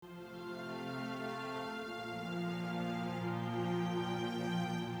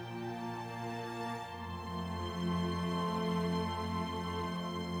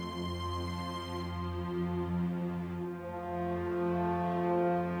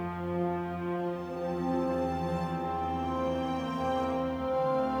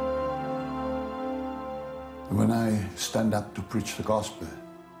When I stand up to preach the gospel,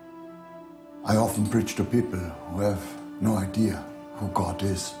 I often preach to people who have no idea who God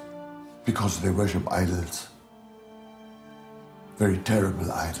is because they worship idols, very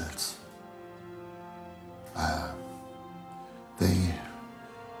terrible idols. They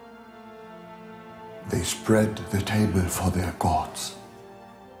spread the table for their gods.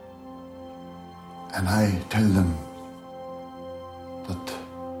 And I tell them that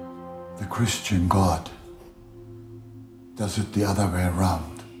the Christian God does it the other way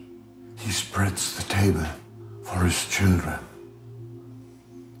around. He spreads the table for his children.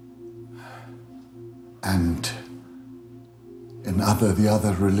 And in the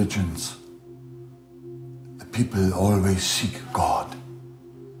other religions, the people always seek God.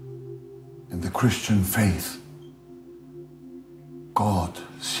 In the Christian faith, God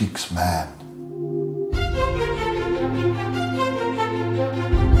seeks man.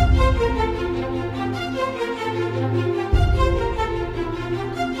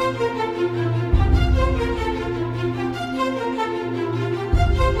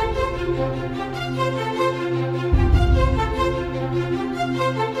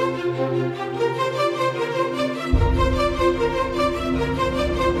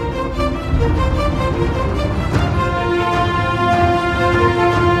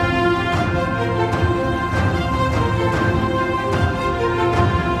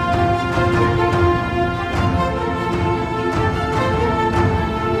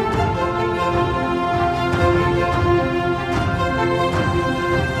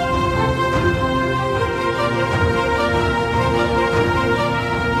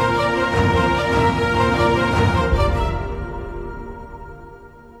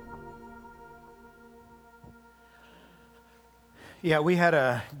 Yeah, we had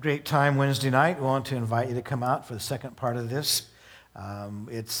a great time Wednesday night. We want to invite you to come out for the second part of this.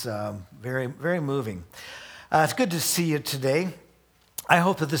 It's very, very moving. It's good to see you today. I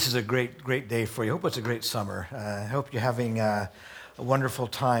hope that this is a great day for you. I hope it's a great summer. I hope you're having a wonderful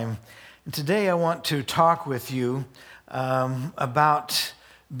time. And today I want to talk with you about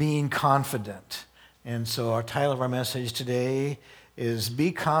being confident. And so our title of our message today is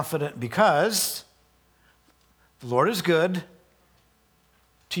Be Confident Because the Lord is Good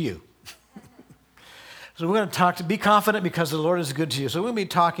to you. So we're going to talk to be confident because the Lord is good to you. So we're going to be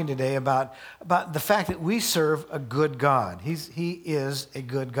talking today about the fact that we serve a good God. He is a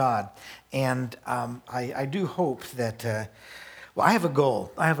good God. And I do hope that, I have a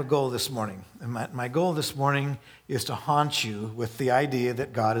goal. I have a goal this morning. And my goal this morning is to haunt you with the idea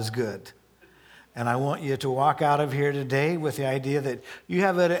that God is good. And I want you to walk out of here today with the idea that you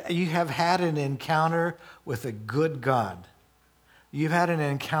have had an encounter with a good God. You've had an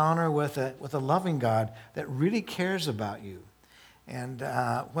encounter with a loving God that really cares about you. And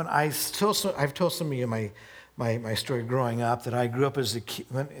when I've told some of you my story growing up, that I grew up as a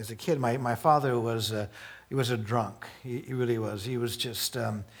kid. My father was a drunk. He really was. He was just he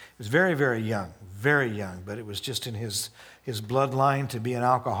was very, very young, but it was just in his bloodline to be an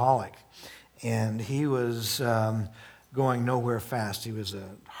alcoholic. And he was going nowhere fast. He was a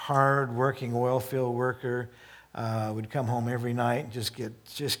hard-working oil field worker. Would come home every night and just get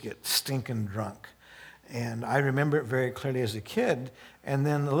stinking drunk. And I remember it very clearly as a kid. And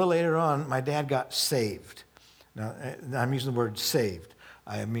then a little later on, my dad got saved. Now, I'm using the word saved.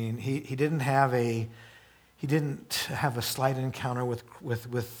 I mean, he didn't have a slight encounter with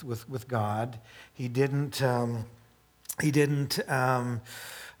God. He didn't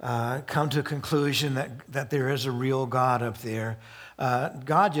come to a conclusion that there is a real God up there.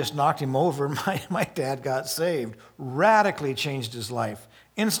 God just knocked him over. My dad got saved, radically changed his life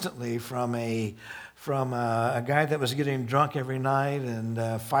instantly from a guy that was getting drunk every night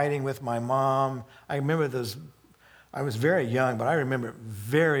and fighting with my mom. I remember those. I was very young, but I remember it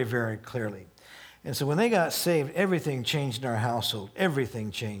very, very clearly. And so when they got saved, everything changed in our household. Everything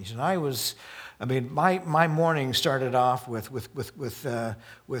changed, and my morning started off with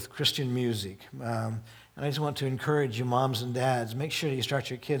Christian music. And I just want to encourage you, moms and dads, make sure you start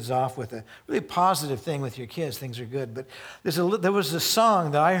your kids off with a really positive thing with your kids. Things are good. But there was a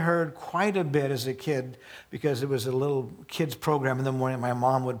song that I heard quite a bit as a kid because it was a little kids program in the morning my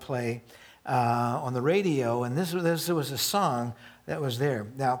mom would play on the radio. And this was a song that was there.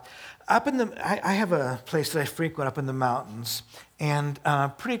 Now, I have a place that I frequent up in the mountains, and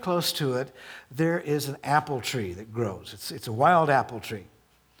pretty close to it, there is an apple tree that grows. It's a wild apple tree.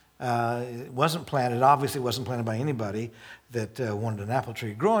 It wasn't planted, obviously it wasn't planted by anybody that wanted an apple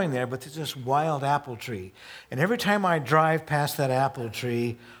tree growing there, but it's this wild apple tree. And every time I drive past that apple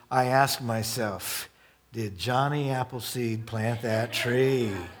tree, I ask myself, did Johnny Appleseed plant that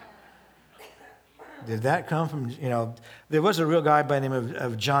tree? Did that come from, there was a real guy by the name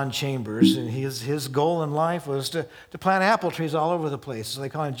of John Chambers, and his goal in life was to plant apple trees all over the place. So they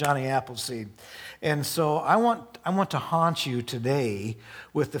call him Johnny Appleseed. And so I want to haunt you today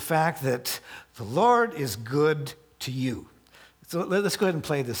with the fact that the Lord is good to you. So let's go ahead and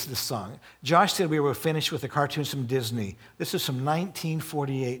play this song. Josh said we were finished with the cartoons from Disney. This is from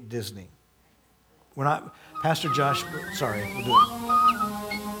 1948 Disney. We're not, Pastor Josh, sorry, we'll do it.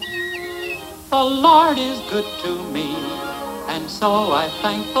 The Lord is good to me, and so I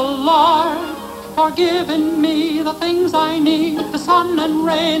thank the Lord for giving me the things I need, the sun and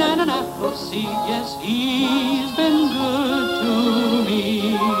rain and an apple seed. Yes, He's been good to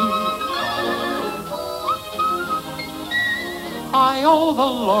me. I owe the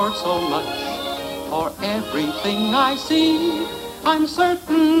Lord so much for everything I see. I'm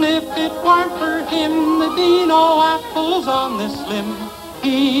certain if it weren't for Him, there'd be no apples on this limb.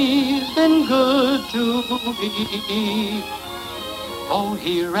 He's been good to me. Oh,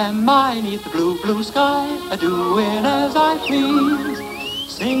 here am I, 'neath the blue, blue sky, a-doing as I please,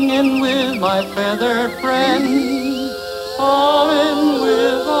 singing with my feathered friends, sawing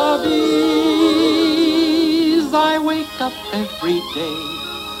with the bees. I wake up every day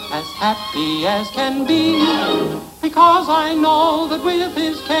as happy as can be, because I know that with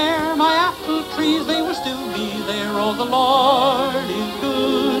His care, my apple trees, they will still be there. Oh, the Lord is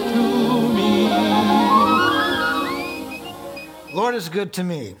good to me. Lord is good to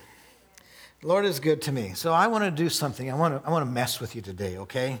me. Lord is good to me. So I want to do something. I want to mess with you today,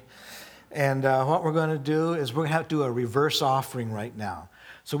 okay? And what we're going to do is we're going to have to do a reverse offering right now.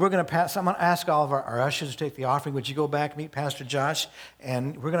 So we're going to pass. I'm going to ask all of our ushers to take the offering. Would you go back and meet Pastor Josh?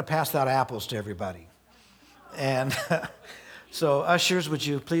 And we're going to pass out apples to everybody. And so ushers, would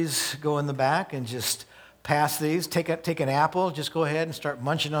you please go in the back and just pass these? Take an apple. Just go ahead and start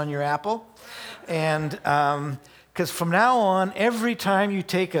munching on your apple. And because from now on, every time you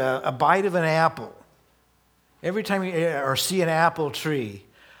take a bite of an apple, every time you or see an apple tree,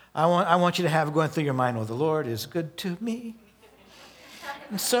 I want you to have going through your mind, oh, the Lord is good to me.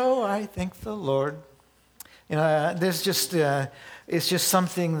 And so I thank the Lord. It's just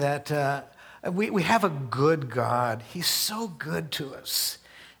something that we have a good God. He's so good to us.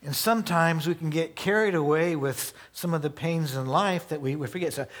 And sometimes we can get carried away with some of the pains in life that we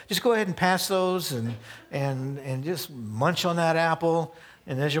forget. So just go ahead and pass those and just munch on that apple.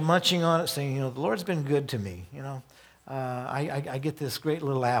 And as you're munching on it, saying, the Lord's been good to me. I get this great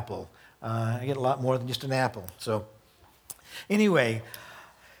little apple. I get a lot more than just an apple. So anyway,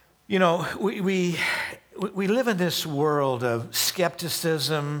 we live in this world of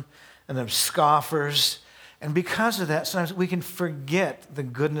skepticism and of scoffers. And because of that, sometimes we can forget the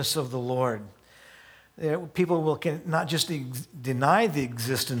goodness of the Lord. People will not just deny the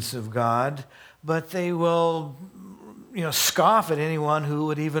existence of God, but they will, scoff at anyone who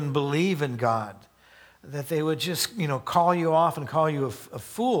would even believe in God. That they would just, call you off and call you a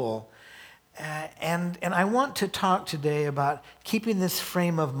fool. And I want to talk today about keeping this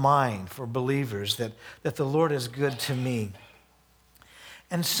frame of mind for believers, that the Lord is good to me.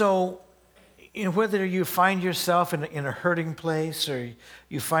 And so, whether you find yourself in a hurting place or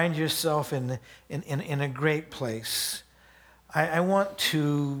you find yourself in a great place, I want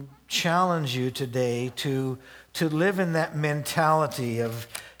to challenge you today to live in that mentality of,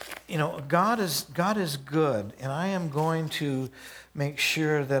 God is good, and I am going to make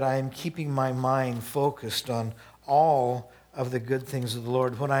sure that I am keeping my mind focused on all of the good things of the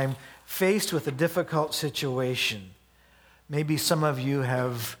Lord. When I'm faced with a difficult situation, maybe some of you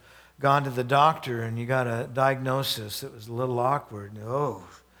have gone to the doctor and you got a diagnosis that was a little awkward. Oh,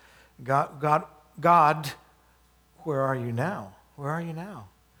 God, where are you now? Where are you now?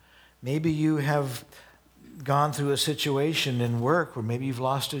 Maybe you have gone through a situation in work where maybe you've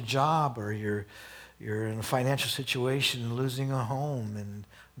lost a job or you're in a financial situation, losing a home, and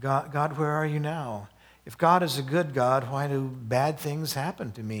God, where are you now? If God is a good God, why do bad things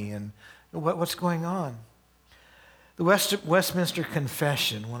happen to me? And what's going on? The Westminster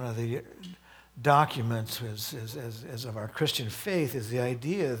Confession, one of the documents as of our Christian faith, is the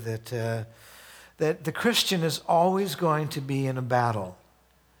idea that the Christian is always going to be in a battle.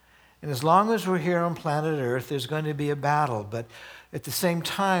 And as long as we're here on planet Earth, there's going to be a battle. But at the same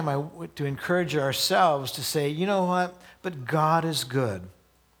time, I want to encourage ourselves to say, you know what? But God is good.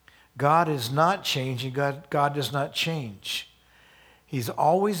 God is not changing. God does not change. He's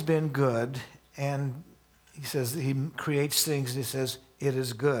always been good, and He says He creates things, and He says it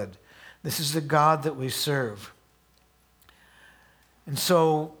is good. This is the God that we serve. And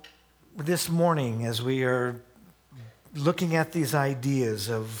so this morning, as we are looking at these ideas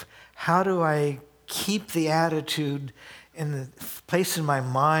of how do I keep the attitude in the place in my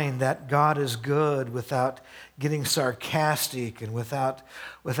mind that God is good without getting sarcastic and without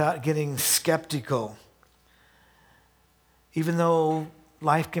getting skeptical. Even though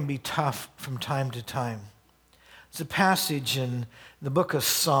life can be tough from time to time. It's a passage in the book of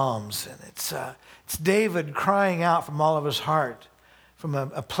Psalms, and it's David crying out from all of his heart from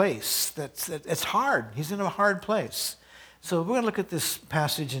a place it's hard. He's in a hard place. So we're going to look at this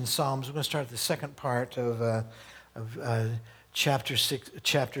passage in Psalms. We're going to start the second part of chapter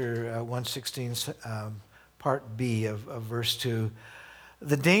 116, part B of verse 2.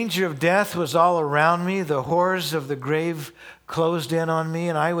 The danger of death was all around me. The horrors of the grave closed in on me,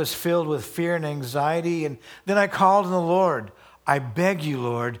 and I was filled with fear and anxiety. And then I called on the Lord. I beg you,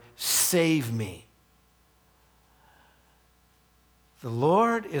 Lord, save me. The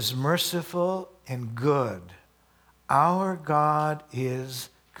Lord is merciful and good. Our God is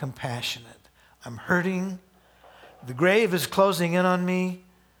compassionate. I'm hurting. The grave is closing in on me.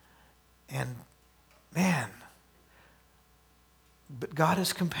 And man, but God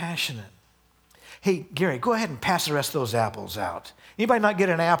is compassionate. Hey, Gary, go ahead and pass the rest of those apples out. Anybody not get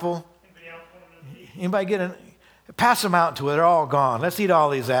an apple? Anybody get an? Pass them out to it. They're all gone. Let's eat all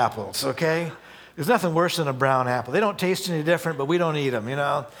these apples, okay? There's nothing worse than a brown apple. They don't taste any different, but we don't eat them, you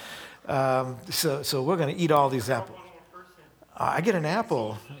know? So we're going to eat all these apples. I get an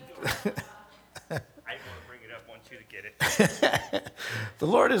apple. I didn't want to bring it up. I want you to get it. The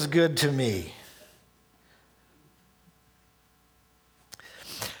Lord is good to me.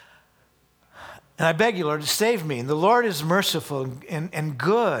 And I beg you, Lord, to save me. And the Lord is merciful and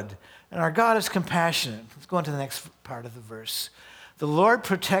good, and our God is compassionate. Let's go on to the next part of the verse. The Lord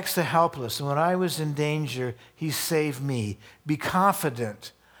protects the helpless, and when I was in danger, he saved me. Be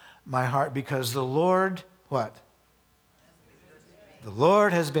confident, my heart, because the Lord, what? The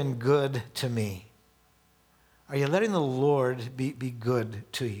Lord has been good to me. Are you letting the Lord be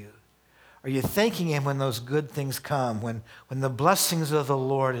good to you? Are you thanking him when those good things come, when the blessings of the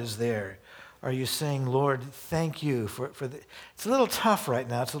Lord is there? Are you saying, Lord, thank you for the... It's a little tough right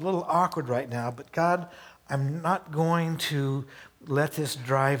now. It's a little awkward right now. But God, I'm not going to let this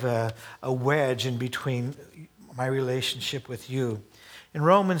drive a wedge in between my relationship with you. In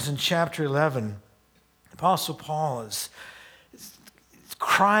Romans in chapter 11, Apostle Paul is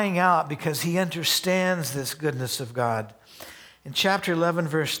crying out because he understands this goodness of God. In chapter 11,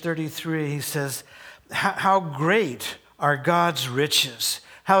 verse 33, he says, how great are God's riches.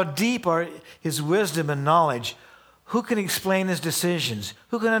 How deep are his wisdom and knowledge. Who can explain his decisions?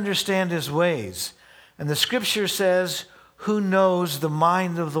 Who can understand his ways? And the scripture says, who knows the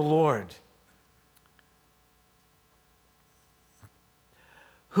mind of the Lord?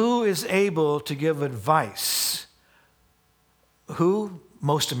 Who is able to give advice? Who?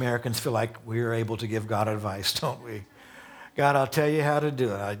 Most Americans feel like we're able to give God advice, don't we? God, I'll tell you how to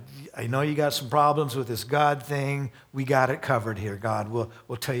do it. I know you got some problems with this God thing. We got it covered here, God.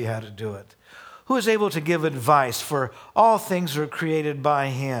 We'll tell you how to do it. Who is able to give advice? For all things were created by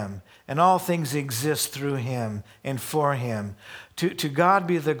him, and all things exist through him and for him. To God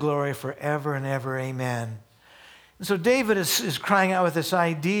be the glory forever and ever. Amen. And so David is crying out with this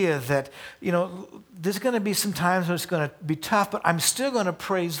idea that, there's going to be some times when it's going to be tough, but I'm still going to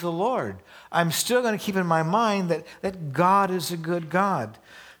praise the Lord. I'm still going to keep in my mind that God is a good God.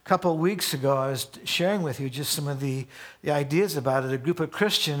 A couple of weeks ago, I was sharing with you just some of the ideas about it. A group of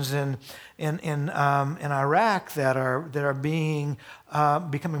Christians in Iraq that are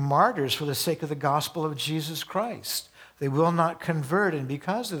becoming martyrs for the sake of the gospel of Jesus Christ. They will not convert, and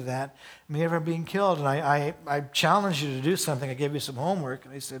because of that, many of them are being killed. And I challenged you to do something. I gave you some homework,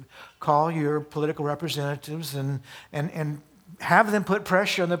 and I said, call your political representatives and have them put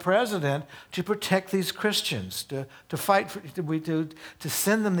pressure on the president to protect these Christians, to fight, to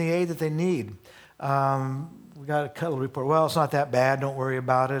send them the aid that they need. We got a couple report. Well, it's not that bad. Don't worry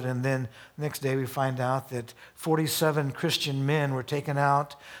about it. And then the next day we find out that 47 Christian men were taken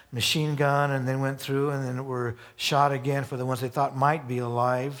out, machine gun, and then went through and then were shot again for the ones they thought might be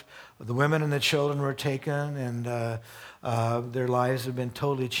alive. The women and the children were taken, and their lives have been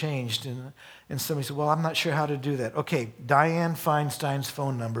totally changed. And somebody said, well, I'm not sure how to do that. Okay, Dianne Feinstein's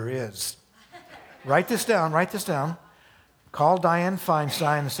phone number is. Write this down. Call Dianne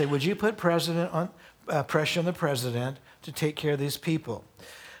Feinstein and say, would you put pressure on the president to take care of these people?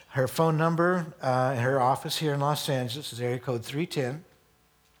 Her phone number in her office here in Los Angeles is area code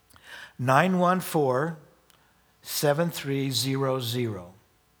 310-914-7300.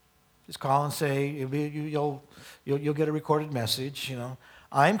 Just call and say, you'll get a recorded message.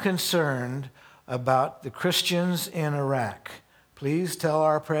 I'm concerned about the Christians in Iraq. Please tell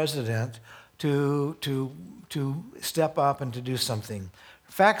our president to step up and to do something.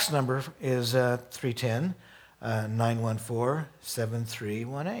 Fax number is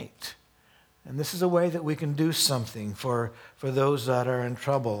 310-914-7318. And this is a way that we can do something for those that are in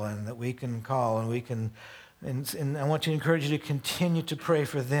trouble, and that we can call, and we can, and I want to encourage you to continue to pray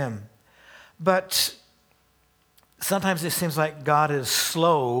for them. But sometimes it seems like God is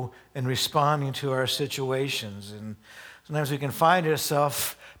slow in responding to our situations, and sometimes we can find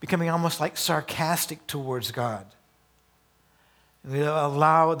ourselves becoming almost like sarcastic towards God. We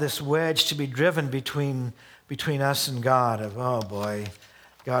allow this wedge to be driven between us and God of, oh boy,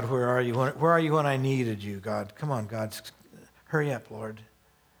 God, where are you? Where are you when I needed you, God? Come on, God, hurry up, Lord.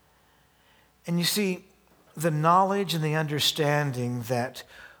 And you see, the knowledge and the understanding that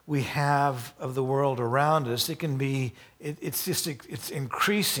we have of the world around us, it's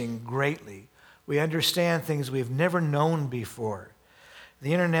increasing greatly. We understand things we've never known before.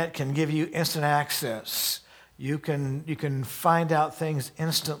 The internet can give you instant access. You can find out things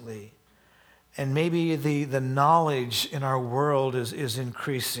instantly. And maybe the knowledge in our world is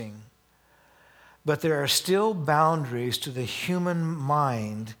increasing. But there are still boundaries to the human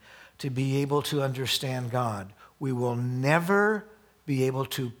mind to be able to understand God. We will never be able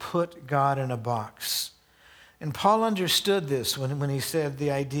to put God in a box. And Paul understood this when he said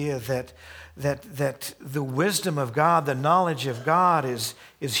the idea that the wisdom of God, the knowledge of God is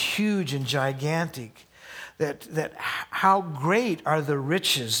huge and gigantic. That how great are the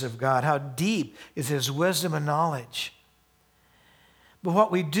riches of God, how deep is his wisdom and knowledge. But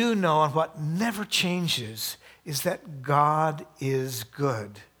what we do know and what never changes is that God is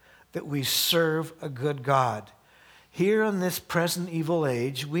good, that we serve a good God. Here in this present evil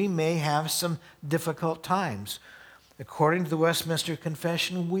age, we may have some difficult times. According to the Westminster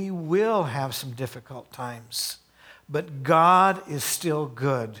Confession, we will have some difficult times. But God is still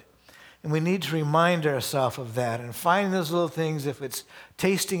good. And we need to remind ourselves of that and find those little things. If it's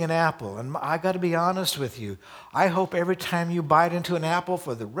tasting an apple, and I got to be honest with you, I hope every time you bite into an apple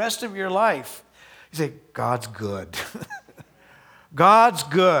for the rest of your life, you say, God's good. God's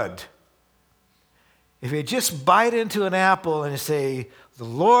good. If you just bite into an apple and you say, the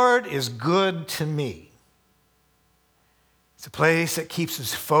Lord is good to me, it's a place that keeps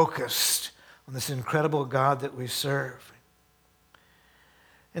us focused on this incredible God that we serve.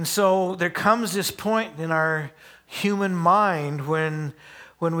 And so there comes this point in our human mind when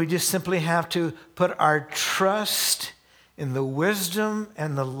we just simply have to put our trust in the wisdom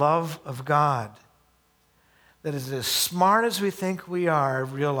and the love of God. That is, as smart as we think we are,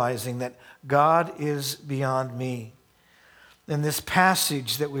 realizing that God is beyond me. And this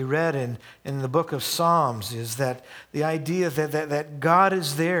passage that we read in the book of Psalms is that the idea that God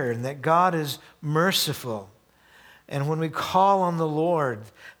is there and that God is merciful. And when we call on the Lord,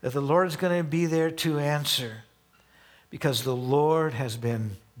 that the Lord is going to be there to answer, because the Lord has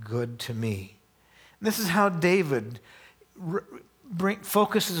been good to me. And this is how David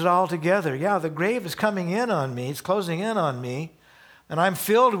focuses it all together. Yeah, the grave is coming in on me. It's closing in on me. And I'm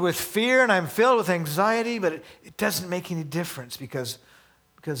filled with fear and I'm filled with anxiety, but it doesn't make any difference because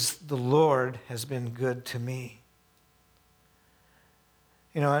the Lord has been good to me.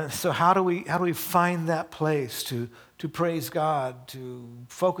 You know, and so how do we find that place to praise God, to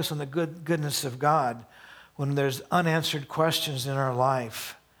focus on the goodness of God when there's unanswered questions in our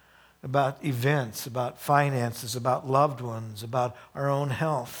life about events, about finances, about loved ones, about our own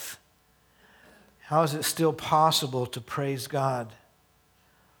health? How is it still possible to praise God?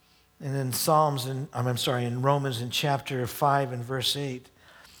 And in Romans in chapter 5 and verse 8,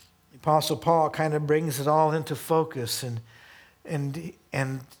 the Apostle Paul kind of brings it all into focus, and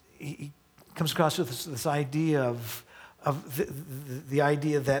he comes across with this idea of the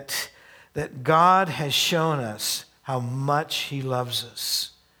idea that God has shown us how much he loves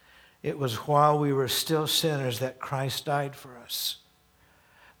us. It was while we were still sinners that Christ died for us.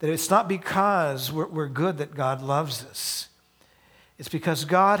 That it's not because we're good that God loves us. It's because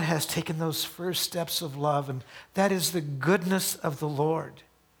God has taken those first steps of love, and that is the goodness of the Lord.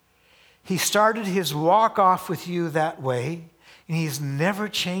 He started his walk off with you that way, and he's never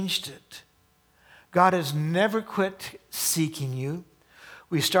changed it. God has never quit seeking you.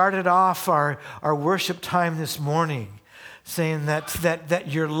 We started off our worship time this morning saying that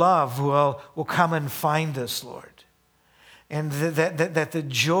your love will come and find us, Lord. And that the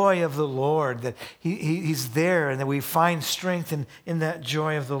joy of the Lord, that he's there, and that we find strength in that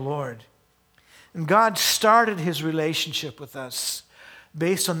joy of the Lord. And God started his relationship with us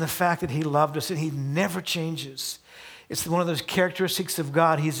based on the fact that he loved us, and he never changes. It's one of those characteristics of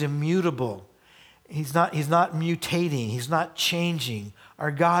God. He's immutable. He's not mutating. He's not changing.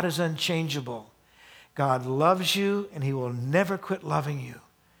 Our God is unchangeable. God loves you, and he will never quit loving you.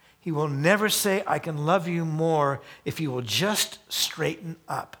 He will never say, I can love you more if you will just straighten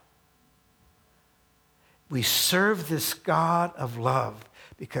up. We serve this God of love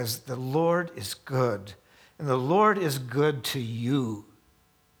because the Lord is good, and the Lord is good to you.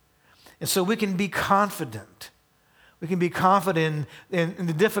 And so we can be confident. We can be confident in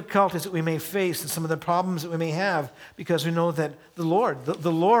the difficulties that we may face and some of the problems that we may have because we know that the Lord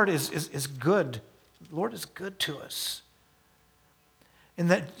is good. The Lord is good to us. And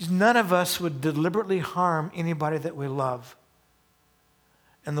that none of us would deliberately harm anybody that we love.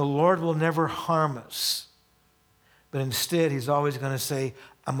 And the Lord will never harm us. But instead, he's always going to say,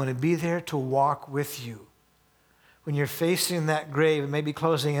 I'm going to be there to walk with you. When you're facing that grave, it may be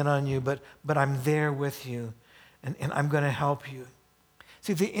closing in on you, but I'm there with you, and I'm going to help you.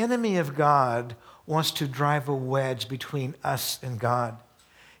 See, the enemy of God wants to drive a wedge between us and God.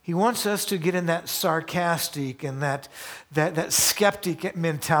 He wants us to get in that sarcastic and that skeptic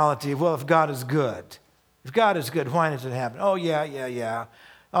mentality. Well, if God is good, why does it happen? Oh, yeah.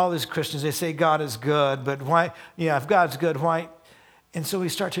 All these Christians, they say God is good, but why? Yeah, if God's good, why? And so we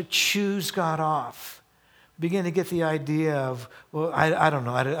start to choose God off. We begin to get the idea of, well, I don't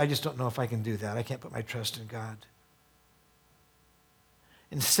know. I just don't know if I can do that. I can't put my trust in God.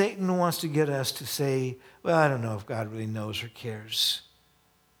 And Satan wants to get us to say, well, I don't know if God really knows or cares.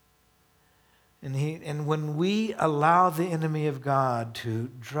 And when we allow the enemy of God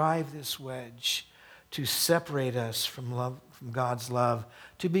to drive this wedge, to separate us from love, from God's love,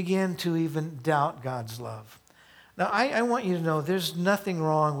 to begin to even doubt God's love. Now, I want you to know there's nothing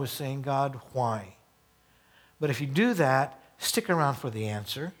wrong with saying, God, why? But if you do that, stick around for the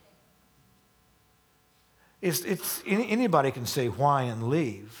answer. Anybody can say why and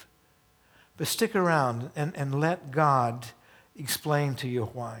leave, but stick around and let God explain to you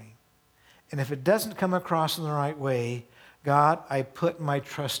why. And if it doesn't come across in the right way, God, I put my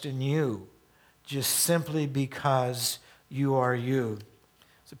trust in you just simply because you are you.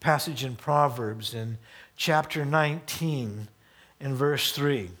 It's a passage in Proverbs in chapter 19 and verse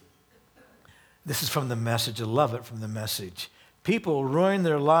 3. This is from the Message. I love it from the Message. People ruin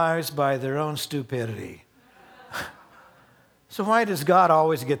their lives by their own stupidity. So why does God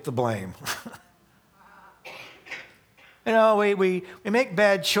always get the blame? You know, we make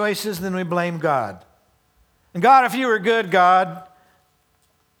bad choices and then we blame God. And God, if you were good, God,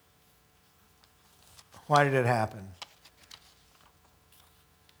 why did it happen?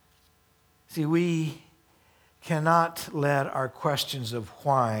 See, we cannot let our questions of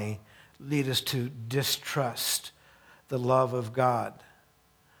why lead us to distrust the love of God,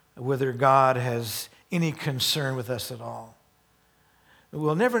 whether God has any concern with us at all.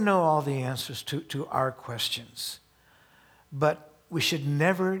 We'll never know all the answers to our questions. But we should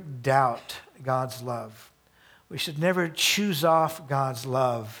never doubt God's love. We should never choose off God's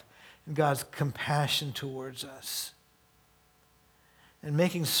love and God's compassion towards us. And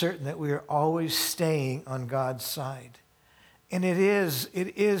making certain that we are always staying on God's side. And it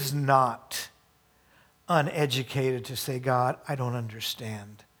is not uneducated to say, God, I don't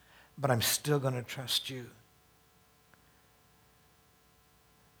understand, but I'm still going to trust you.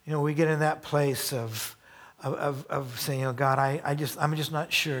 You know, we get in that place of saying, oh, God, I'm just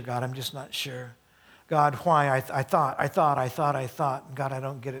not sure, God, I'm just not sure. God, why? I thought. God, I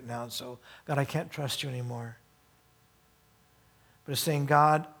don't get it now, so God, I can't trust you anymore. But it's saying,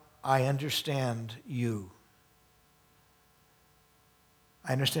 God, I understand you.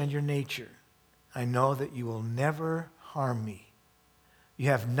 I understand your nature. I know that you will never harm me. You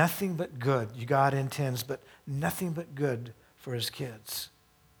have nothing but good. God intends, but nothing but good for his kids.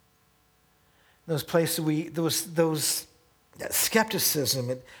 Those places that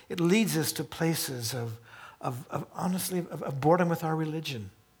skepticism, it leads us to places of honestly boredom with our religion,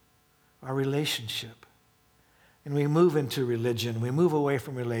 our relationship. And we move into religion, we move away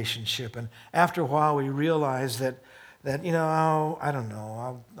from relationship, and after a while we realize that you know, I don't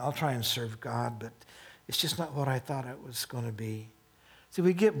know, I'll try and serve God, but it's just not what I thought it was going to be. See,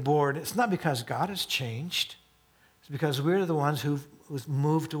 we get bored. It's not because God has changed. It's because we're the ones who've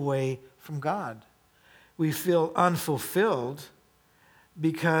moved away from God. We feel unfulfilled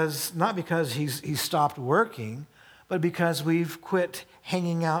not because he's stopped working, but because we've quit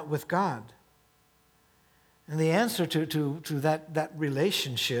hanging out with God. And the answer to that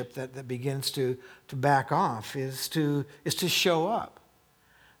relationship that begins to back off is to show up.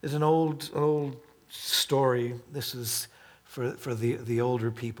 There's an old story. This is For the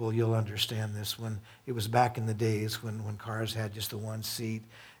older people, you'll understand this. When it was back in the days when cars had just the one seat,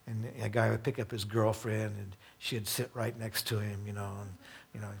 and a guy would pick up his girlfriend, and she'd sit right next to him, and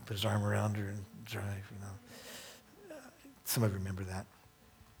put his arm around her and drive. Some of you remember that.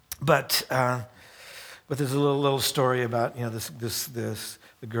 But there's a little story about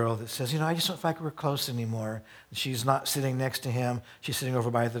the girl that says, I just don't feel like we're close anymore. She's not sitting next to him. She's sitting over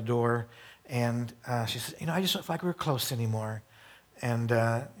by the door. And she says, I just don't feel like we're close anymore. And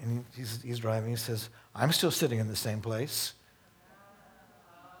he's driving. He says, I'm still sitting in the same place.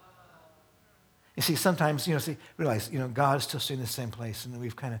 You see, sometimes, realize, God's still sitting in the same place. And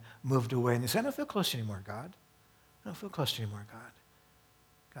we've kind of moved away. And they say, I don't feel close anymore, God. I don't feel close anymore, God.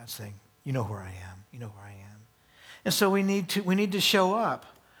 God's saying, you know where I am. You know where I am. And so we need to show up.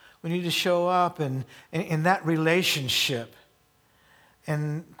 We need to show up in that relationship.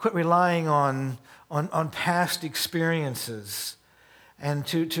 And quit relying on past experiences, and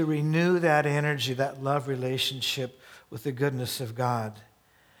to renew that energy, that love relationship with the goodness of God.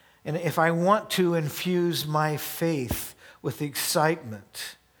 And if I want to infuse my faith with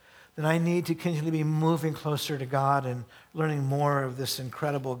excitement, then I need to continually be moving closer to God and learning more of this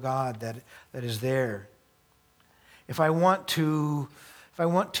incredible God that is there. If I want to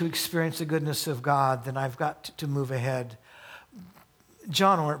experience the goodness of God, then I've got to move ahead.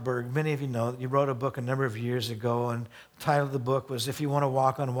 John Ortberg, many of you know, he wrote a book a number of years ago, and the title of the book was, If You Want to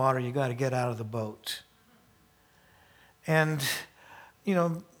Walk on Water, You Got to Get Out of the Boat. And,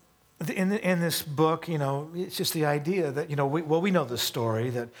 in this book, it's just the idea that, we know the story,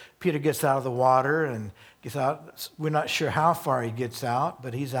 that Peter gets out of the water and gets out. We're not sure how far he gets out,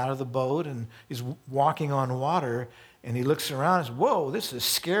 but he's out of the boat and he's walking on water, and he looks around and says, whoa, this is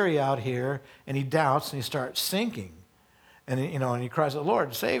scary out here, and he doubts and he starts sinking. And, and he cries out,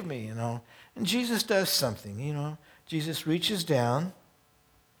 Lord, save me, And Jesus does something, Jesus reaches down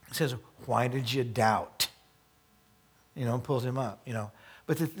and says, why did you doubt? Pulls him up,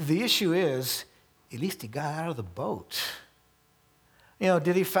 But the issue is, at least he got out of the boat.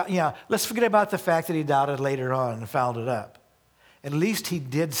 Let's forget about the fact that he doubted later on and fouled it up. At least he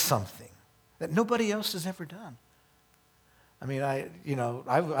did something that nobody else has ever done. I mean, I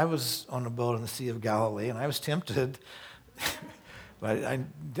was on a boat in the Sea of Galilee, and I was tempted. But I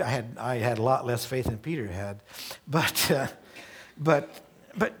had a lot less faith than Peter had, but at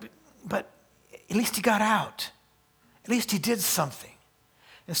least he got out. At least he did something.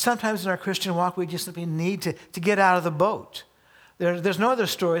 And sometimes in our Christian walk, we just simply need to get out of the boat. There's no other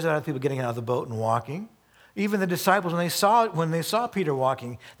stories about people getting out of the boat and walking. Even the disciples, when they saw Peter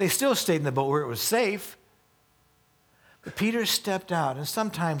walking, they still stayed in the boat where it was safe. But Peter stepped out, and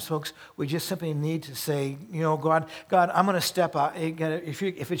sometimes, folks, we just simply need to say, God, I'm going to step out.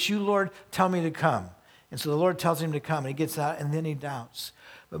 If it's you, Lord, tell me to come. And so the Lord tells him to come, and he gets out, and then he doubts.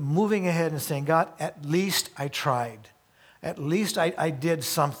 But moving ahead and saying, God, at least I tried. At least I did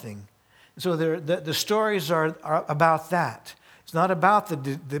something. And so the stories are about that. It's not about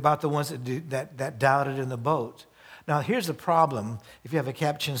the ones that doubted in the boat. Now, here's the problem if you have a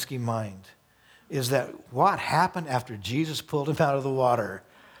Kapchinsky mind. Is that what happened after Jesus pulled him out of the water?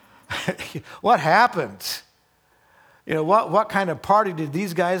 What happened? What kind of party did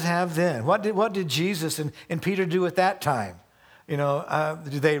these guys have then? What did Jesus and Peter do at that time?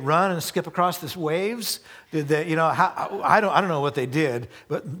 Did they run and skip across the waves? Did they? I don't know what they did,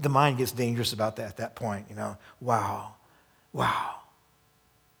 but the mind gets dangerous about that at that point. Wow.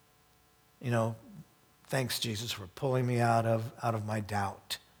 Thanks, Jesus, for pulling me out of my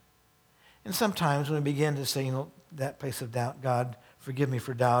doubt. And sometimes when we begin to say, that place of doubt, God, forgive me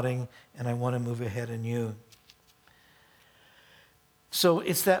for doubting, and I want to move ahead in you. So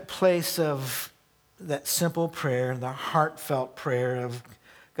it's that place of that simple prayer, the heartfelt prayer of,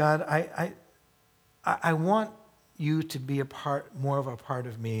 God, I want you to be more of a part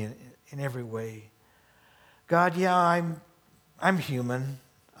of me in every way. God, yeah, I'm human.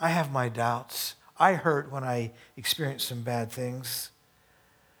 I have my doubts. I hurt when I experience some bad things.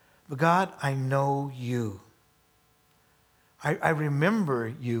 But God, I know you. I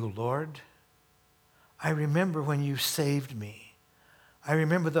remember you, Lord. I remember when you saved me. I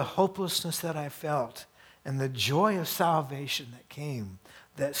remember the hopelessness that I felt and the joy of salvation that came,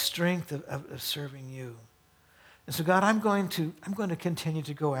 that strength of serving you. And so, God, I'm going to continue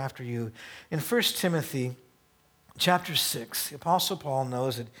to go after you. In 1 Timothy chapter 6, the Apostle Paul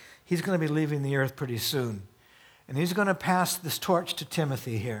knows that he's going to be leaving the earth pretty soon. And he's going to pass this torch to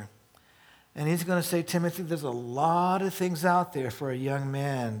Timothy here. And he's going to say, Timothy, there's a lot of things out there for a young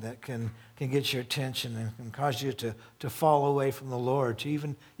man that can get your attention and can cause you to fall away from the Lord,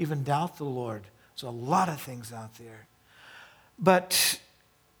 to even doubt the Lord. There's a lot of things out there. But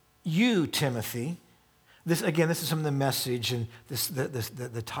you, Timothy, this is some of the message, and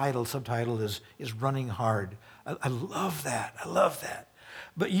the title, subtitle is Running Hard. I love that. I love that.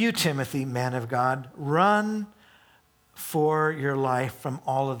 But you, Timothy, man of God, run for your life from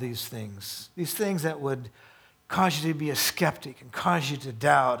all of these things that would cause you to be a skeptic and cause you to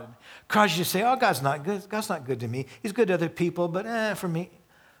doubt and cause you to say, oh, God's not good. God's not good to me. He's good to other people, but for me.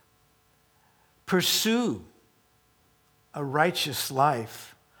 Pursue a righteous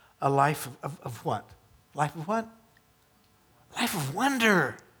life, a life of what? Life of what? Life of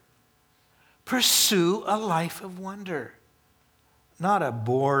wonder. Pursue a life of wonder, not a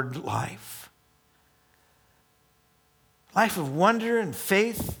bored life. Life of wonder and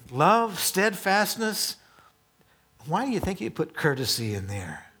faith, love, steadfastness. Why do you think he put courtesy in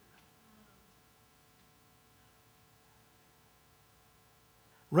there?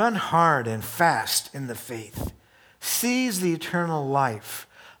 Run hard and fast in the faith. Seize the eternal life,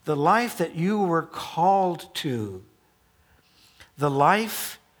 the life that you were called to, the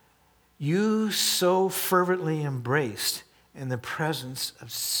life you so fervently embraced in the presence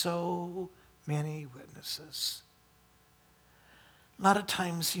of so many witnesses. A lot of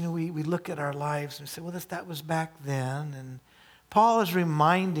times, we look at our lives and say, well, that was back then. And Paul is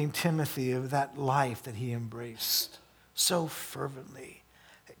reminding Timothy of that life that he embraced so fervently.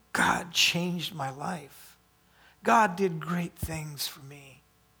 God changed my life. God did great things for me.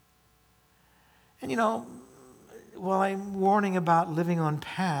 And while I'm warning about living on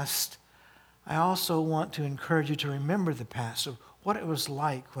past, I also want to encourage you to remember the past of what it was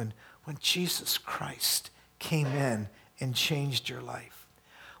like when Jesus Christ came in and changed your life.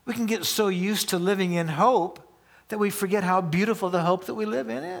 We can get so used to living in hope that we forget how beautiful the hope that we live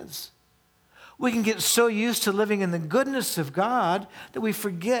in is. We can get so used to living in the goodness of God that we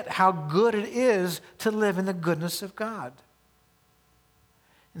forget how good it is to live in the goodness of God.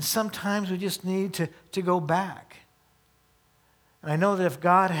 And sometimes we just need to go back. And I know that if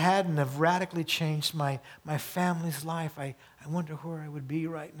God hadn't have radically changed my family's life, I wonder where I would be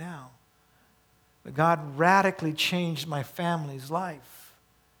right now. But God radically changed my family's life,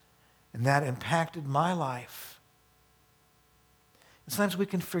 and that impacted my life. And sometimes we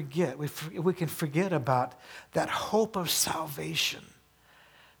can forget. We can forget about that hope of salvation.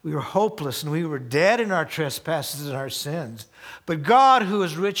 We were hopeless and we were dead in our trespasses and our sins. But God, who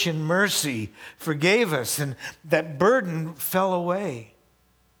is rich in mercy, forgave us, and that burden fell away.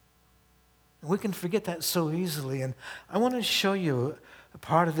 And we can forget that so easily. And I want to show you a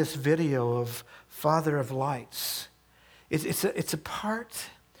part of this video of Father of Lights. It's a part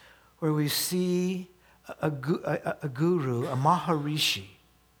where we see a guru, a Maharishi,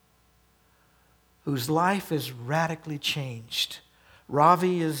 whose life is radically changed.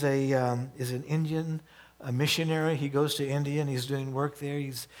 Ravi is an Indian missionary. He goes to India and he's doing work there.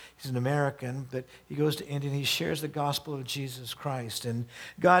 He's an American, but he goes to India and he shares the gospel of Jesus Christ. And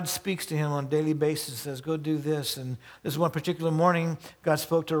God speaks to him on a daily basis, says, go do this. And this one particular morning, God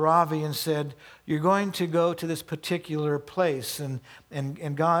spoke to Ravi and said, you're going to go to this particular place and you're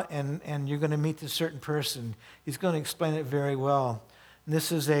going to meet this certain person. He's going to explain it very well.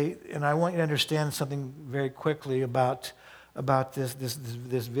 And I want you to understand something very quickly about this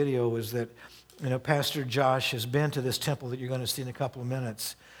video is that, Pastor Josh has been to this temple that you're going to see in a couple of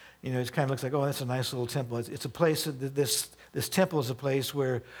minutes. It kind of looks like, oh, that's a nice little temple. It's a place, this temple is a place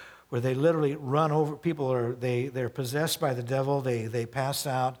where they literally run over, they're possessed by the devil, they pass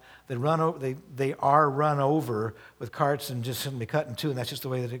out, they are run over with carts and just simply cut in two, and that's just the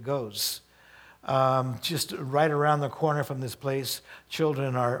way that it goes. Just right around the corner from this place,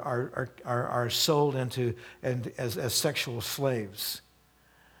 children are sold into as sexual slaves.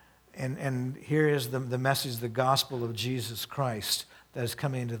 And here is the message, the gospel of Jesus Christ that is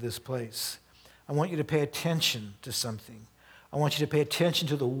coming into this place. I want you to pay attention to something. I want you to pay attention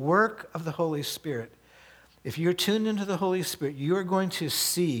to the work of the Holy Spirit. If you're tuned into the Holy Spirit, you're going to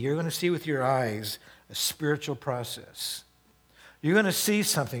see with your eyes a spiritual process. You're going to see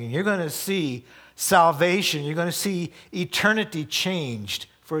something, and you're going to see salvation. You're going to see eternity changed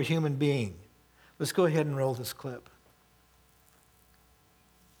for a human being. Let's go ahead and roll this clip.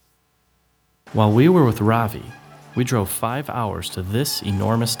 While we were with Ravi, we drove 5 hours to this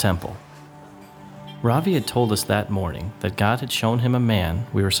enormous temple. Ravi had told us that morning that God had shown him a man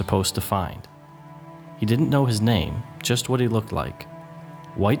we were supposed to find. He didn't know his name, just what he looked like.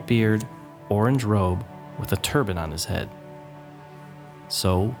 White beard, orange robe, with a turban on his head.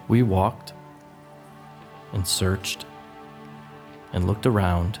 So we walked and searched and looked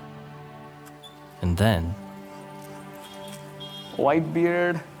around, and then... White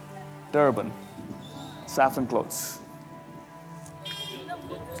beard, turban, saffron clothes.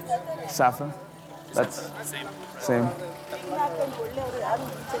 Saffron? That's same.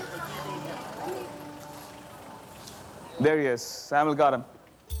 There he is. Samuel got him.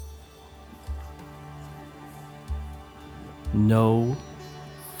 No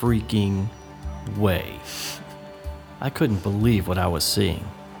freaking way. I couldn't believe what I was seeing.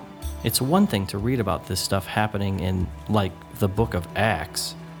 It's one thing to read about this stuff happening in, like, the book of Acts,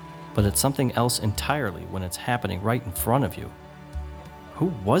 but it's something else entirely when it's happening right in front of you. Who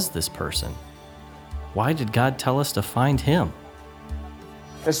was this person? Why did God tell us to find him?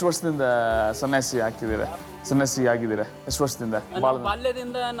 ಎಷ್ಟು ವರ್ಷದಿಂದ ಸನ್ಯಾಸಿ ಆಗಿದ್ದೀರಾ? ಎಷ್ಟು ವರ್ಷದಿಂದ?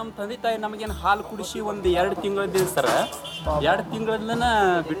 ಬಾಲ್ಯದಿಂದ ನಮ್ಮ ತಂದೆ ತಾಯಿ ನಮಗೇನು ಹಾಲು ಕುಡಿಸಿ ಒಂದು 2 ತಿಂಗಳಿದ್ದ ಸರ್, 2 ತಿಂಗಳಿಂದ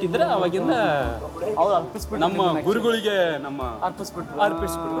ಬಿಟ್ಟಿದ್ರೆ ಅವಾಗಿಂದ ನಮ್ಮ ಗುರುಗಳಿಗೆ ಅರ್ಪಿಸ್ಬಿಟ್ರು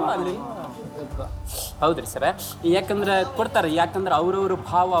ಅಲ್ಲಿ. ಹೌದ್ರಿ ಸರ, ಯಾಕಂದ್ರೆ ಕೊಡ್ತಾರೆ, ಯಾಕಂದ್ರೆ ಅವ್ರವ್ರ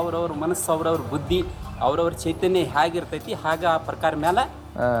ಭಾವ, ಅವ್ರವ್ರ ಮನಸ್ಸು, ಅವ್ರವ್ರ ಬುದ್ಧಿ, ಅವ್ರವ್ರ ಚೈತನ್ಯ ಹೇಗಿರ್ತೈತಿ ಹಾಗೆ ಆ ಪ್ರಕಾರ ಮೇಲೆ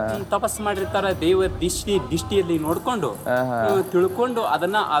ತಪಸ್ಸು ಮಾಡಿರ್ತಾರ. ದೇವರ ದೃಷ್ಟಿಯಲ್ಲಿ ನೋಡ್ಕೊಂಡು ತಿಳ್ಕೊಂಡು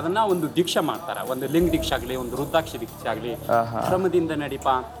ಅದನ್ನ ಒಂದು ದೀಕ್ಷೆ ಮಾಡ್ತಾರ. ಒಂದು ಲಿಂಗ ದೀಕ್ಷೆ ಆಗಲಿ, ಒಂದು ರುದ್ರಾಕ್ಷಿ ದೀಕ್ಷೆ ಆಗಲಿ, ಕ್ರಮದಿಂದ ನಡಿಪ,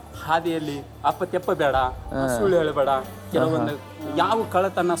 ಹಾದಿಯಲ್ಲಿ ಅಪ್ಪತ್ತೆಪ್ಪ ಬೇಡ, ಸುಳ್ಳು ಹೇಳಬೇಡ, ಕೆಲವೊಂದು ಯಾವ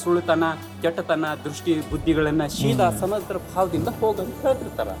ಕಳ್ಳತನ, ಸುಳ್ಳುತನ, ಕೆಟ್ಟತನ, ದೃಷ್ಟಿ ಬುದ್ಧಿಗಳನ್ನ ಶೀದಾ ಸಮಗ್ರ ಭಾವದಿಂದ ಹೋಗಂತ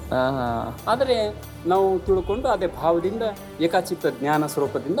ಹೇಳ್ತಿರ್ತಾರ. ಆದರೆ ನಾವು ತಿಳ್ಕೊಂಡು ಅದೇ ಭಾವದಿಂದ ಏಕಾಚಿತ್ತ ಜ್ಞಾನ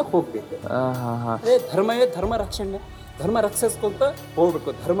ಸ್ವರೂಪದಿಂದ ಹೋಗ್ಬೇಕು. ಅದೇ ಧರ್ಮವೇ ಧರ್ಮ ರಕ್ಷಣೆ, ಧರ್ಮ ರಕ್ಷಿಸ್ಕೊಂತ ಹೋಗ್ಬೇಕು,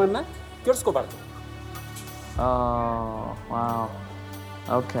 ಧರ್ಮನ ಕೆಡಿಸ್ಕೋಬಾರ್ದು.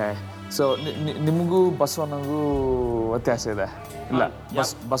 ಓಕೆ, ಸೊ ನಿಮಗೂ ಬಸವನಿಗೂ ವ್ಯತ್ಯಾಸ ಇದೆ? ಇಲ್ಲ,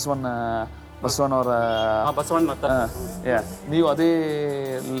 ಬಸವನವರ ನೀವು ಅದೇ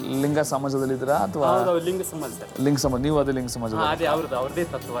ಲಿಂಗ ಸಮಾಜದಲ್ಲಿದ್ದೀರಾ ಅಥವಾ ಲಿಂಗ ಸಮಾಜ? ನೀವು ಅದೇ ಲಿಂಗ ಸಮಾಜ?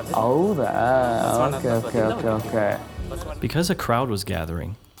 ಹೌದಾ? Okay. Because a crowd was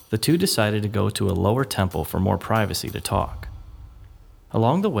gathering, the two decided to go to a lower temple for more privacy to talk.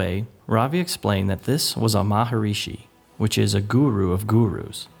 Along the way, Ravi explained that this was a Maharishi, which is a guru of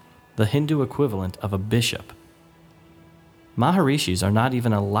gurus, the Hindu equivalent of a bishop. Maharishis are not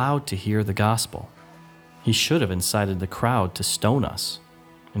even allowed to hear the gospel. He should have incited the crowd to stone us.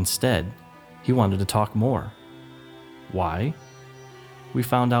 Instead, he wanted to talk more. Why? We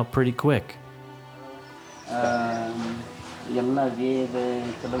found out pretty quick. ಎಲ್ಲ ವೇದ,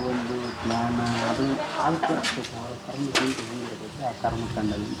 ಕೆಲವೊಂದು ಜ್ಞಾನ, ಅದು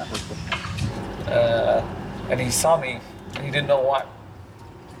ಕರ್ಮಕಾಂಡದಿಂದ And he saw me, and he didn't know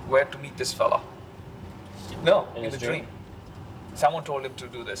where to meet this fella. No, in the dream. Someone told him to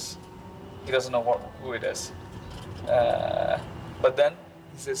do this. He doesn't know who it is. But then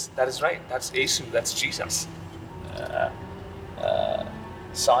he says, that is right, that's Yesu, that's Jesus.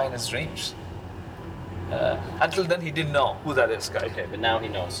 Saw in his dreams. Until then, he didn't know who that is, guy. Okay, but now he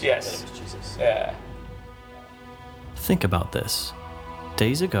knows yes. that it was Jesus. Yeah. Think about this.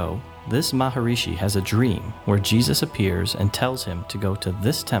 Days ago, this Maharishi has a dream where Jesus appears and tells him to go to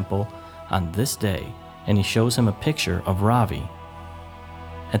this temple on this day, and he shows him a picture of Ravi.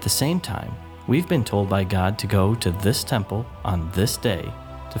 At the same time, we've been told by God to go to this temple on this day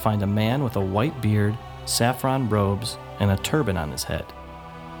to find a man with a white beard, saffron robes, and a turban on his head.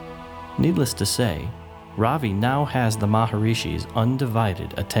 Needless to say, Ravi now has the Maharishi's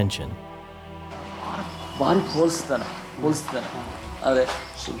undivided attention. ಭಾರಿ ಹೋಲಿಸ್ತಾನೆ. ಅದೇ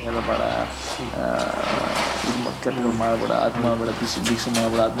ಸುಳ್ಳು ಹೇಳಬೇಡ, ಕೆಟ್ಟಗಳು ಮಾಡಬೇಡ, ಅದು ಮಾಡಬೇಡ, ದೀಕ್ಷೆ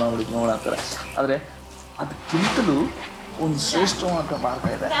ಮಾಡಬೇಡ, ಅದು ಮಾಡಬೇಡ, ಇದು ಮಾಡಬೇಡ ಅಂತಾರೆ. ಆದರೆ ಅದಕ್ಕಿಂತಲೂ ಒಂದು ಶ್ರೇಷ್ಠವಾದಂಥ ಮಾರ್ಗ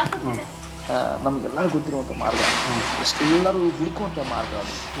ಇದೆ, ನಮಗೆಲ್ಲರೂ ಗೊತ್ತಿರುವಂಥ ಮಾರ್ಗ, ಎಲ್ಲರೂ ಹುಡುಕುವಂಥ ಮಾರ್ಗ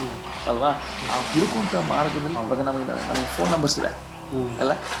ಅದು ಅಲ್ವಾ? ಆ ಹುಡುಕುವಂಥ ಮಾರ್ಗದಲ್ಲಿ ಇವಾಗ ನಮಗೆ ಫೋನ್ ನಂಬರ್ಸ್ ಇದೆ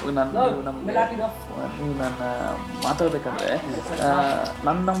ಅಲ್ಲ. ನೀವು ನನ್ನ ಮಾತಾಡ್ಬೇಕಂದ್ರೆ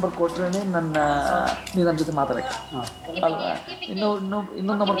ನನ್ನ ನಂಬರ್ ಕೊಟ್ರೇ ನೀವು ನನ್ನ ಜೊತೆ ಮಾತಾಡಕ್ಕೆ ಅಲ್ವಾ?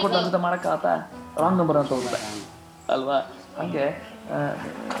 ಇನ್ನೊಂದು ನಂಬರ್ ಕೊಟ್ಟು ನನ್ನ ಜೊತೆ ಮಾಡೋಕ್ಕಾಗತ್ತ? ರಾಂಗ್ ನಂಬರ್ ಅಂತ ಹೋಗುತ್ತೆ ಅಲ್ವಾ? ಹಾಗೆ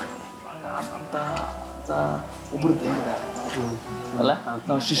ಅಂತ ಒಬ್ಬರು ತಂದಿದ್ದಾರೆ ಅಲ್ಲ.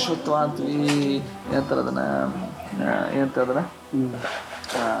 ನಾವು ಶಿಷ್ಯತ್ವ ಅಂತೀವಿ, ಏನಂತಾರೆ ಅದನ್ನು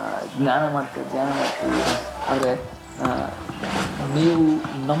ಜ್ಞಾನ ಮಾಡ್ತೀವಿ. ಆದರೆ ನೀವು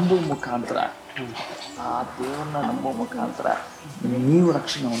ನಂಬುವ ಮುಖಾಂತರ, ಆ ದೇವರನ್ನ ನಂಬುವ ಮುಖಾಂತರ ನೀವು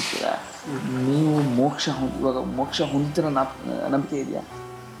ರಕ್ಷಣೆ ಹೊಂದ್ತೀರ, ನೀವು ಇವಾಗ ಮೋಕ್ಷ ಹೊಂದಿರ ನಂಬಿಕೆ ಇದೆಯಾ?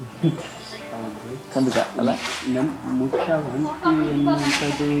 ಖಂಡಿತ ಅಲ್ಲ. ಮೋಕ್ಷ ಹೊಂದ್ತೀವಿ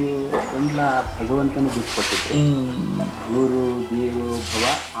ಎನ್ನುವಂಥದ್ದು ಎಲ್ಲ ಭಗವಂತನ ಬಿಟ್ಕೊಟ್ಟಿದ್ರು. ಗುರು ದೇವ ಭವ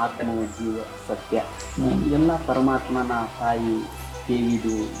ಆತ್ಮ ಜೀವ ಸತ್ಯ ಎಲ್ಲ ಪರಮಾತ್ಮನ ತಾಯಿ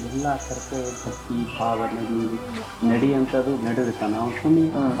ದೇವಿದು ಎಲ್ಲ ಕರ್ತವ್ಯ ಭಕ್ತಿ ಭಾವ ನಡೆಯುವಂಥದ್ದು ನಡೆಯುತ್ತೆ. ನಾವು ಸುಮ್ಮನೆ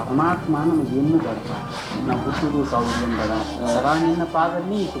ಪರಮಾತ್ಮ ನಮಗೆ ಏನು ಬೇಡ, ನಾವು ಹುಟ್ಟುದು ಸಾವುದೇನು ಬೇಡ, ಸದಾ ನಿನ್ನ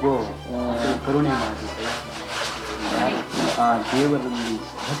ಪಾದಲ್ಲಿ ಇಟ್ಕೋ, ಕರುಣೆ ಮಾಡಿದ್ರೆ ಆ ದೇವರಲ್ಲಿ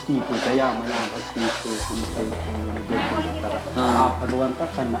ಭಕ್ತಿ ಇತ್ತು, ದಯಾಮಯ ಭಕ್ತಿ ಇತ್ತು, ಹಿಂಸೆ ಇತ್ತು, ಬೇಡ್ಕೊಂಡಿರ್ತಾರೆ. ಆ ಭಗವಂತ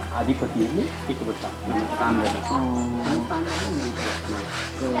ತನ್ನ ಅಧಿಪತಿಯಲ್ಲಿ ಇಟ್ಟುಬಿಟ್ಟ ನಮ್ಮ ಸ್ಥಾನದಲ್ಲಿ.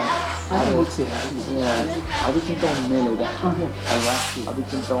 ಅದಕ್ಕಿಂತ ಒಂದು ಮೇಲೆ ಇದೆ ಅಲ್ವಾ?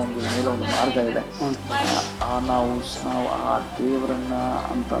 ಅದಕ್ಕಿಂತ ಒಂದು ಮೇಲೆ ಒಂದು ಮಾರ್ಗ ಇದೆ. ನಾವು ಆ ದೇವರನ್ನ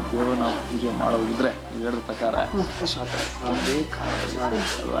ದೇವರನ್ನ ಪೂಜೆ ಮಾಡೋದಿದ್ರೆ ನೀವು ಹೇಳಿದ ಪ್ರಕಾರ ಒಂದೇ ಕಾರಣ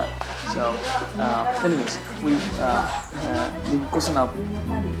ಅಲ್ವಾ? ಸೊ ಎನಿವೇಸ್ ನಿಮಗೋಸ್ಕರ ನಾವು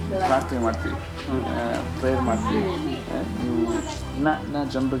ಪ್ರಾರ್ಥನೆ ಮಾಡ್ತೀವಿ, ಪ್ರೇಯರ್ ಮಾಡ್ತೀವಿ. ನೀವು ನಾ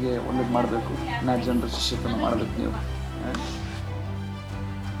ಜನರಿಗೆ ಒಳ್ಳೇದು ಮಾಡಬೇಕು, ನಾ ಜನರ ಶಿಷ್ಯತನ ಮಾಡಬೇಕು ನೀವು.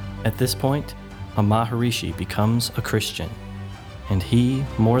 At this point, a Maharishi becomes a Christian, and he,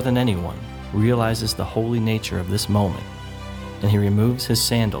 more than anyone, realizes the holy nature of this moment, and he removes his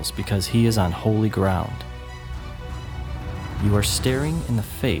sandals because he is on holy ground. You are staring in the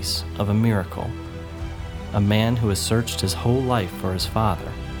face of a miracle. A man who has searched his whole life for his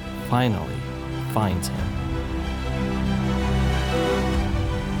father finally finds him.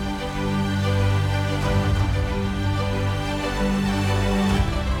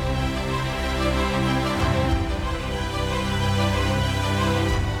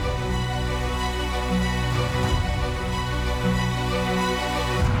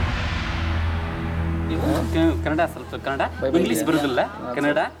 Kannada ಸ್ವಲ್ಪ Kannada, English ಬರೋದಿಲ್ಲ,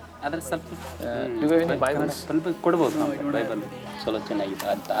 ಕನ್ನಡ ಆದರೆ ಸ್ವಲ್ಪ ಸ್ವಲ್ಪ ಕೊಡ್ಬೋದು. ನಮ್ಮ Bible ಚಲೋ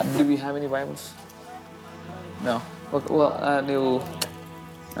ಚೆನ್ನಾಗಿದೆ. Do we have any Bibles? No. ನೀವು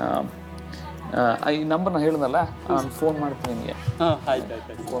ಈ ನಂಬರ್ನ ಹೇಳಿದ್ನಲ್ಲ, ನಾನು ಫೋನ್ ಮಾಡ್ತೀನಿ ನಿಮಗೆ.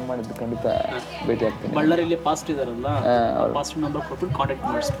 ಆಯ್ತು. ಫೋನ್ ಮಾಡಿದ್ದು ಖಂಡಿತ ಭೇಟಿ ಆಗ್ತೀನಿ. ಬಳ್ಳಾರಿಯಲ್ಲಿ ಪಾಸ್ಟ್ ಇದಾರಲ್ಲ, ಪಾಸ್ಟ್ ನಂಬರ್ ಕೊಟ್ಬಿಟ್ಟು ಕಾಂಟ್ಯಾಕ್ಟ್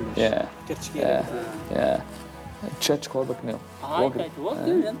ಮಾಡಿಸ್ಬಿಡಿ. ಚರ್ಚ್ಗೆ ಹೋಗ್ಬೇಕು ನೀವು.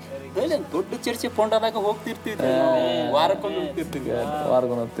 ದೊಡ್ಡ ಚರ್ಚೆ ಪೊಂಡದಾಗ ಹೋಗ್ತಿರ್ತೀವಿ, ವಾರಕ್ಕೊಂದು ಹೋಗ್ತಿರ್ತೀವಿ.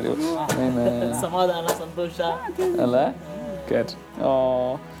 ವಾರಕ್ಕೊಂದು ಹೋಗ್ತೀವಿ. ಸಮಾಧಾನ, ಸಂತೋಷ ಅಲ್ಲ? Good.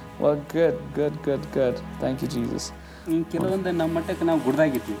 Oh, well, good. Thank you, Jesus. ಕೆಲವೊಂದು ನಮ್ಮ ಮಟ್ಟಕ್ಕೆ ನಾವು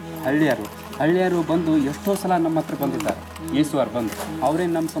ಗುಡ್ದಾಗಿದ್ವಿ. ಹಳ್ಳಿಯಾರು ಬಂದು ಎಷ್ಟೋ ಸಲ ನಮ್ಮ ಹತ್ರ ಬಂದಿದ್ದಾರೆ. ಯೇಸುವಾರು ಬಂದು ಅವರೇ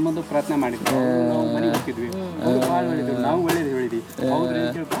ನಮ್ಮ ಸಂಬಂಧ ಪ್ರಾರ್ಥನೆ ಮಾಡಿದ್ರು. ನಾವು ಮನೆಗೆ ಹೋಗಿದ್ವಿ, ಅವರು ಭಾಳ ಹೇಳಿದ್ರು, ನಾವು ಒಳ್ಳೇದು ಹೇಳಿದ್ವಿ.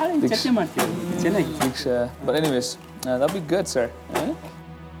 ಅವ್ರು ಭಾಳ ಚರ್ಚೆ ಮಾಡ್ತೀವಿ, ಚೆನ್ನಾಗಿ. But anyways, that'll be good, sir.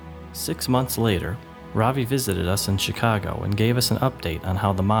 6 months later, Ravi visited us in Chicago and gave us an update on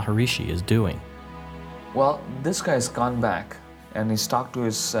how the Maharishi is doing. Well, this guy's gone back and he's talked to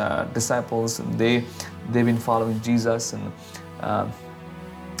his disciples, and they've been following Jesus, and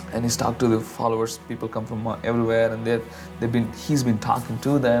he's talked to the followers. People come from everywhere, and he's been talking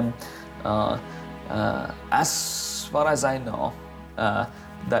to them. As far as I know,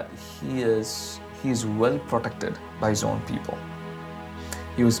 that he is well protected by his own people.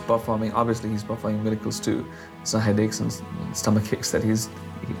 He's performing miracles too. Some headaches and stomach aches that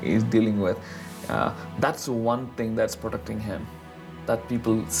he's dealing with. That's one thing that's protecting him, that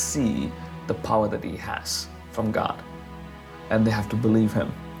people see the power that he has from God, and they have to believe him.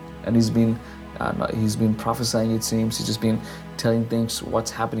 And he's been prophesying, it seems. He's just been telling things,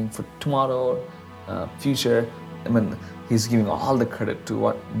 what's happening for tomorrow, future. I mean, he's giving all the credit to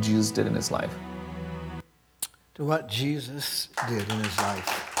what Jesus did in his life. To what Jesus did in his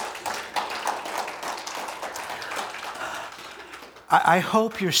life. I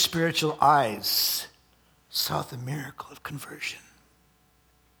hope your spiritual eyes saw the miracle of conversion.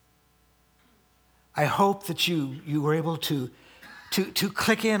 I hope that you were able to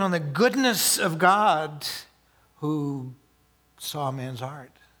click in on the goodness of God who saw man's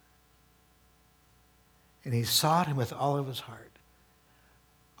heart. And he sought him with all of his heart.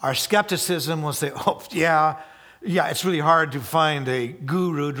 Our skepticism will say, oh, yeah, it's really hard to find a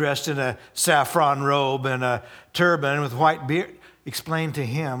guru dressed in a saffron robe and a turban with white beard. Explain to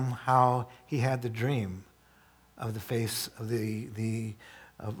him how he had the dream of the face of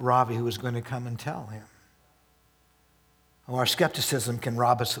of Ravi who was going to come and tell him. Oh, our skepticism can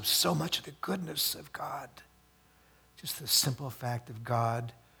rob us of so much of the goodness of God. Just the simple fact of God,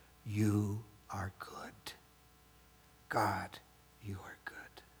 you are good. God, you are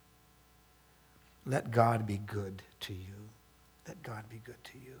good. Let God be good to you. Let God be good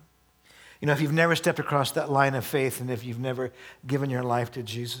to you. You know, if you've never stepped across that line of faith, and if you've never given your life to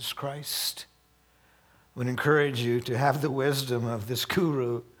Jesus Christ, I would encourage you to have the wisdom of this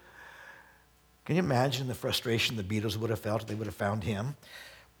guru. Can you imagine the frustration the Beatles would have felt if they would have found him?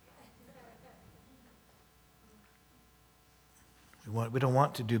 We don't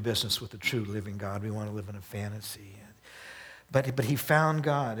want to do business with the true living God. We want to live in a fantasy. But he found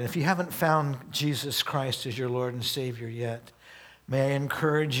God. And if you haven't found Jesus Christ as your Lord and Savior yet, may I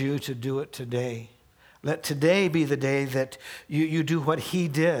encourage you to do it today. Let today be the day that you do what he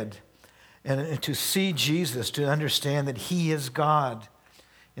did. and to see Jesus, to understand that he is God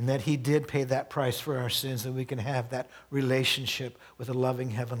and that he did pay that price for our sins, that we can have that relationship with a loving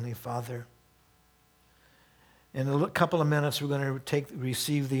Heavenly Father. In a couple of minutes, we're going to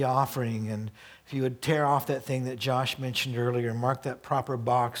receive the offering. And if you would tear off that thing that Josh mentioned earlier, mark that proper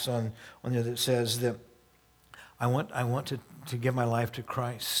box on there that says that I want to give my life to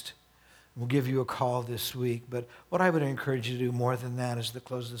Christ. We'll give you a call this week. But what I would encourage you to do more than that is at the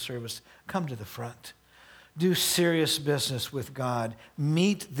close of the service, come to the front. Do serious business with God.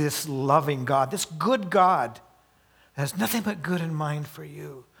 Meet this loving God, this good God that has nothing but good in mind for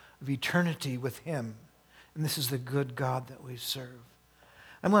you, of eternity with him. And this is the good God that we serve.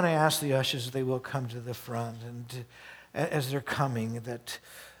 I'm going to ask the ushers if they will come to the front. And as they're coming, that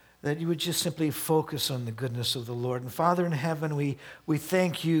you would just simply focus on the goodness of the Lord. And Father in heaven, we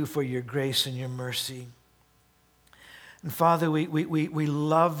thank you for your grace and your mercy. And Father, we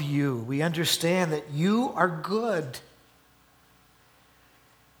love you. We understand that you are good.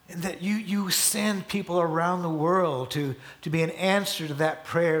 And that you send people around the world to be an answer to that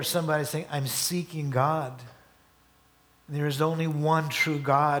prayer of somebody saying, I'm seeking God. And there is only one true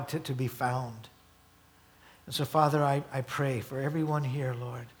God to be found. And so, Father, I pray for everyone here,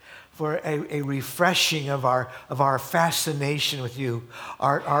 Lord, for a refreshing of our fascination with you,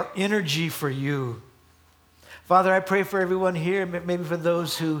 our energy for you. Father, I pray for everyone here, maybe for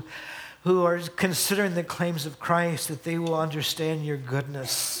those who are considering the claims of Christ, that they will understand your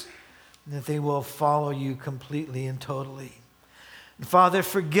goodness, and that they will follow you completely and totally. And Father,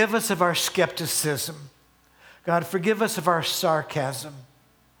 forgive us of our skepticism. God, forgive us of our sarcasm,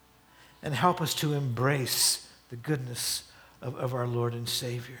 and help us to embrace the goodness of our Lord and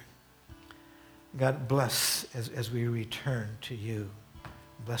Savior. God, bless as we return to you.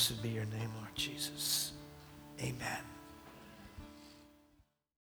 Blessed be your name, Lord Jesus. Amen.